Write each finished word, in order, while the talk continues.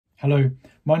Hello,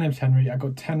 my name's Henry. I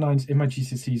got 10 nines in my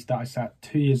GCSEs that I sat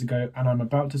 2 years ago, and I'm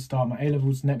about to start my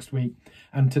A-levels next week.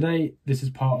 And today, this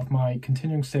is part of my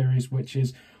continuing series, which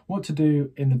is what to do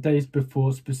in the days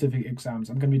before specific exams.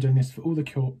 I'm going to be doing this for all the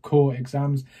core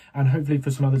exams, and hopefully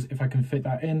for some others if I can fit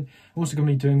that in. I'm also going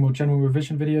to be doing more general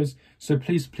revision videos, so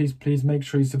please make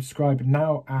sure you subscribe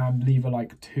now and leave a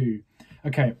like too.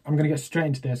 Okay, I'm going to get straight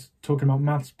into this, talking about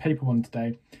maths paper 1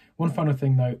 today. One final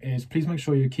thing though is please make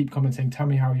sure you keep commenting, tell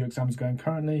me how your exams are going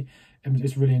currently.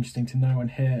 It's really interesting to know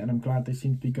and hear, and I'm glad they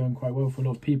seem to be going quite well for a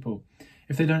lot of people.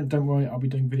 If they don't worry, I'll be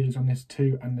doing videos on this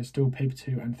too, and there's still paper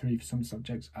 2 and 3 for some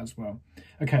subjects as well.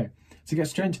 Okay, to get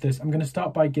straight into this, I'm going to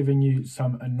start by giving you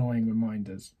some annoying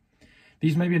reminders.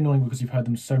 These may be annoying because you've heard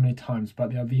them so many times, but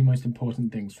they are the most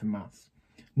important things for maths.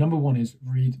 Number 1 is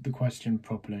read the question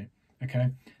properly,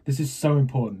 okay? This is so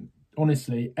important.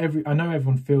 Honestly, I know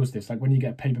everyone feels this, like when you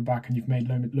get paper back and you've made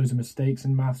loads of mistakes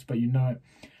in maths, but you know it.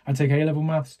 I take A-level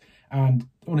maths, and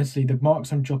honestly, the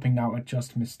marks I'm dropping now are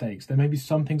just mistakes. There may be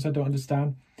some things I don't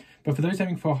understand, but for those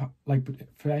aiming for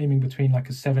aiming between like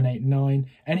a 7, 8, 9,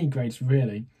 any grades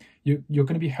really, you're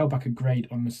going to be held back a grade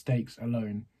on mistakes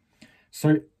alone.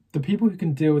 So the people who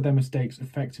can deal with their mistakes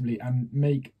effectively and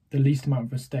make the least amount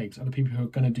of mistakes are the people who are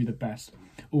going to do the best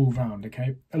all round,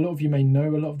 okay? A lot of you may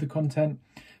know a lot of the content,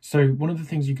 so one of the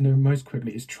things you can do most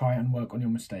quickly is try and work on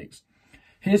your mistakes.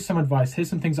 Here's some advice. Here's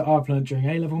some things that I've learned during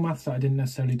A-level maths that I didn't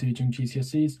necessarily do during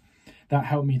GCSEs that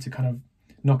helped me to kind of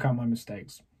knock out my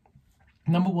mistakes.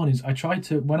 Number 1 is I try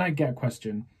to, when I get a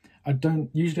question, I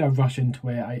rush into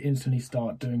it, I instantly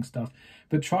start doing stuff,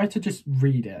 but try to just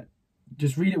read it.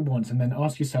 Just read it once and then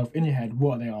ask yourself in your head,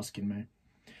 what are they asking me?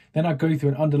 Then I'd go through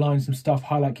and underline some stuff,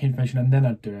 highlight key information, and then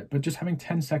I'd do it. But just having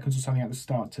 10 seconds or something at the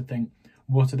start to think,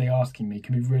 what are they asking me,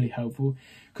 can be really helpful,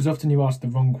 because often you ask the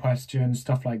wrong question,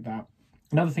 stuff like that.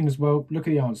 Another thing as well, look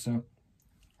at the answer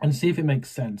and see if it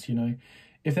makes sense, you know.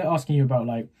 If they're asking you about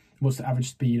like, what's the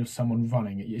average speed of someone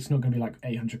running, it's not going to be like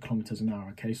 800 kilometers an hour,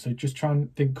 okay? So just try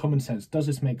and think common sense. Does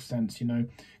this make sense, you know?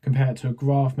 Compare it to a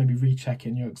graph, maybe recheck it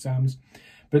in your exams,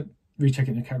 but recheck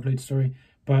it in your calculator, sorry.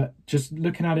 But just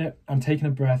looking at it and taking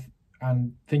a breath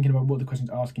and thinking about what the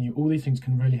question's asking you, all these things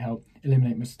can really help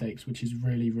eliminate mistakes, which is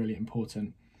really, really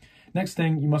important. Next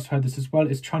thing, you must have heard this as well,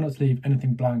 is try not to leave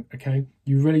anything blank, okay?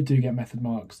 You really do get method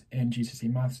marks in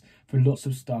GCSE maths for lots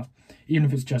of stuff, even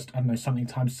if it's just, I don't know, something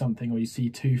times something, or you see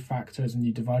 2 factors and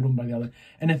you divide one by the other,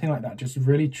 anything like that. Just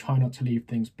really try not to leave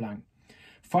things blank.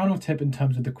 Final tip in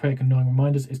terms of the quick annoying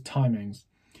reminders is timings.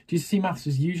 GCSE maths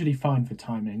is usually fine for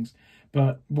timings,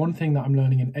 but one thing that I'm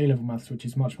learning in A-level maths, which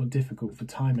is much more difficult for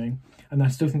timing, and I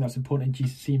still think that's important in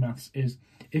GCSE maths, is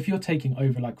if you're taking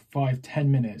over like 5-10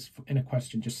 minutes in a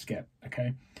question, just skip,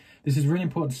 okay? This is a really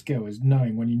important skill, is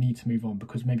knowing when you need to move on,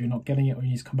 because maybe you're not getting it or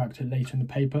you need to come back to it later in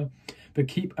the paper, but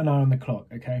keep an eye on the clock,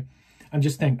 okay? And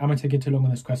just think, am I taking too long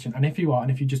on this question? And if you are, and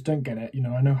if you just don't get it, you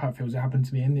know, I know how it feels, it happened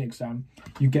to me in the exam,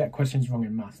 you get questions wrong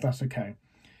in maths, that's okay.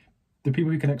 The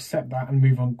people who can accept that and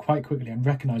move on quite quickly and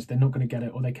recognise they're not going to get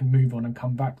it, or they can move on and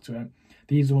come back to it,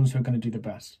 these are the ones who are going to do the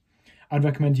best. I'd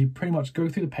recommend you pretty much go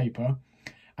through the paper,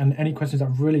 and any questions that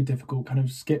are really difficult, kind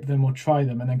of skip them or try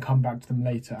them and then come back to them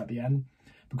later at the end,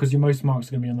 because your most marks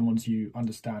are going to be on the ones you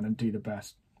understand and do the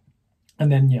best.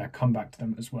 And then, yeah, come back to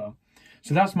them as well.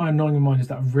 So that's my annoying reminders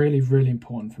that are really, really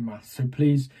important for maths. So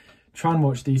please try and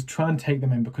watch these, try and take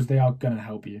them in, because they are going to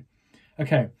help you.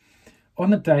 Okay. On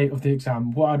the day of the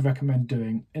exam, what I'd recommend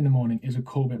doing in the morning is a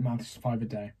core bit maths 5 a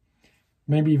day.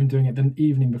 Maybe even doing it the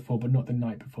evening before, but not the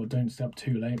night before. Don't stay up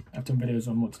too late. I've done videos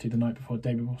on what to do the night before,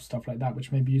 day before, stuff like that,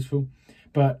 which may be useful.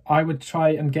 But I would try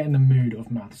and get in the mood of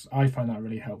maths. I find that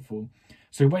really helpful.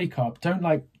 So wake up. Don't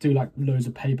do loads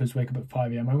of papers, wake up at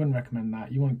 5 AM. I wouldn't recommend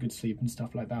that. You want good sleep and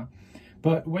stuff like that.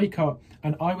 But wake up,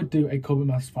 and I would do a core bit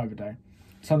maths 5 a day.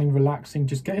 Something relaxing.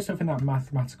 Just get yourself in that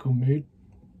mathematical mood.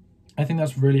 I think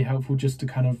that's really helpful, just to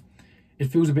kind of,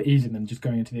 it feels a bit easier than just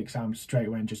going into the exam straight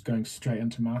away and just going straight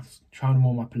into maths. Try and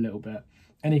warm up a little bit.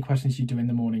 Any questions you do in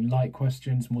the morning, light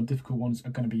questions, more difficult ones, are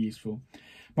going to be useful.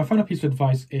 My final piece of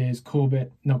advice is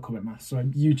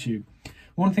YouTube.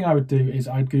 One thing I would do is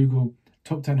I'd Google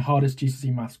top 10 hardest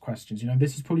GCSE maths questions. You know,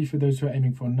 this is probably for those who are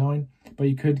aiming for a 9, but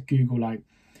you could Google like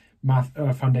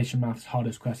foundation maths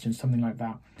hardest questions, something like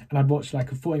that. And I'd watch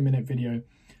like a 40-minute video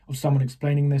of someone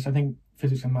explaining this. I think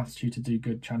Physics and Maths Tutor do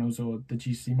good channels, or the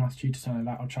GCSE Maths Tutor, something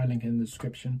like that. I'll try link it in the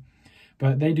description.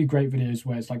 But they do great videos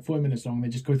where it's like 40 minutes long. They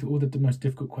just go through all the most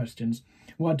difficult questions.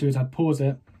 What I'd do is I'd pause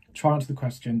it, try answer the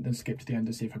question, then skip to the end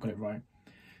to see if I got it right.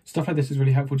 Stuff like this is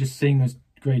really helpful, just seeing those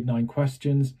grade 9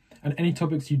 questions. And any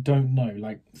topics you don't know,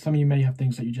 like some of you may have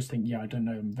things that you just think, yeah, I don't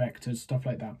know, vectors, stuff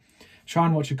like that. Try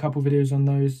and watch a couple videos on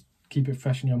those, keep it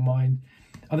fresh in your mind.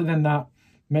 Other than that,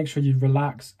 make sure you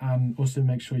relax, and also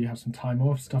make sure you have some time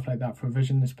off, stuff like that for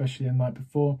revision, especially the night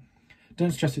before.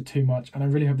 Don't stress it too much, and I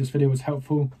really hope this video was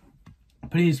helpful.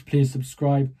 Please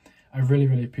subscribe. I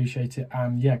really appreciate it,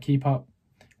 and yeah, keep up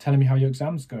telling me how your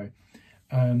exams go.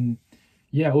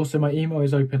 Yeah, also my email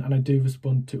is open and I do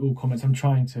respond to all comments. I'm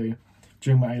trying to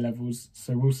during my A-levels,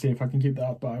 so we'll see if I can keep that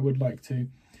up, but I would like to.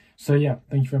 So yeah,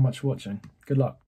 thank you very much for watching. Good luck.